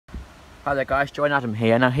Hi there guys, Joe and Adam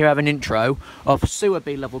here. Now here I have an intro of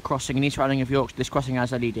Sewerby level crossing in ER.Yorks. This crossing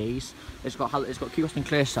has LEDs. It's got keep crossing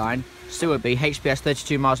clear sign. Sewerby, HPS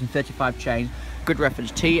 32 miles and 35 chain. Good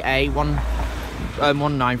reference TA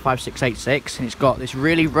 195686, and it's got this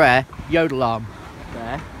really rare yodel arm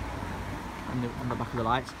there on the back of the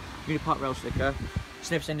lights. Unity Park rail sticker.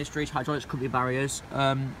 Sniffs Industries, hydraulics company barriers.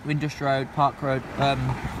 Windrush Road, Park Road,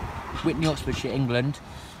 Whitney, Oxfordshire, England.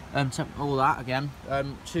 So all that again,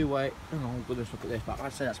 two-way. Oh goodness, look at this. But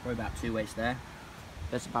I'd say that's probably about 2 weights there.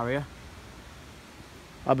 There's the barrier.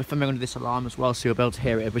 I'll be filming under this alarm as well, so you'll be able to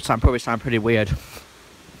hear it. It would probably sound pretty weird.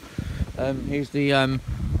 Here's the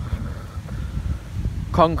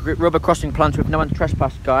concrete rubber crossing plant with no one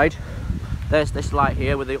trespass guide. There's this light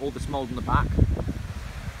here with all this mould on the back.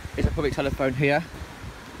 There's a public telephone here.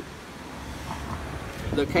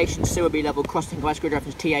 Location Sewerby level crossing device, grid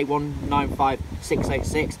reference TA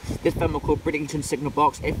 195686. This phone will call Bridlington signal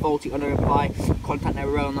box. If faulty on a reply, contact their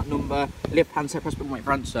row on that number. Lift handset, press button, wait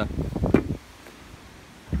for answer.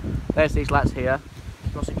 There's these lights here.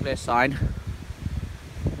 Crossing clear sign.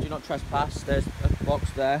 Do not trespass. There's a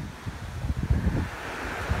box there.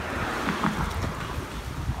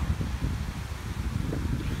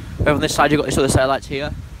 Over on this side you've got this other set of lights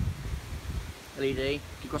here. LED.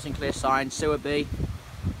 Keep crossing clear sign. Sewerby.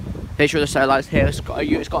 Here's your other set of lights here. It's got a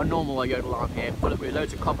normal yodel arm here, but with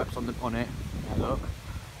loads of cobwebs on it. Yeah, look.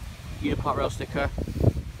 Unity Park rail sticker.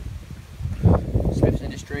 Sniffs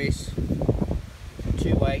Industries.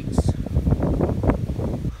 2 weights.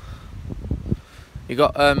 You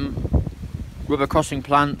got rubber crossing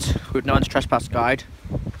plant with no anti-trespass guide.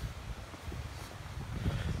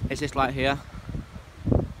 Here's this light here.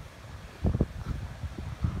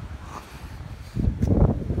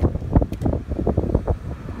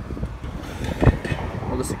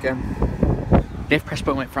 This again. Lift, press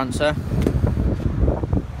button, wait for answer.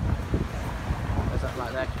 There's that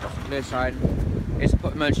light there, keep off the clear side. Here's a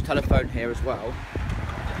put emergency telephone here as well.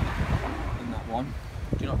 In that one.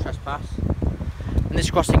 Do not trespass. And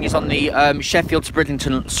this crossing is on the Sheffield to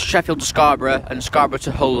Bridlington, Sheffield to Scarborough, and Scarborough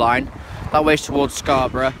to Hull line. That way is towards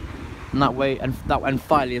Scarborough, and that way, and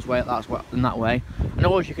Filey as well. That's what, and that way. And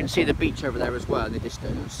also you can see the beach over there as well in the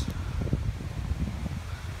distance.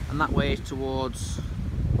 And that way is towards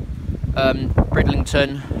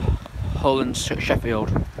Bridlington, Hull and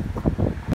Sheffield.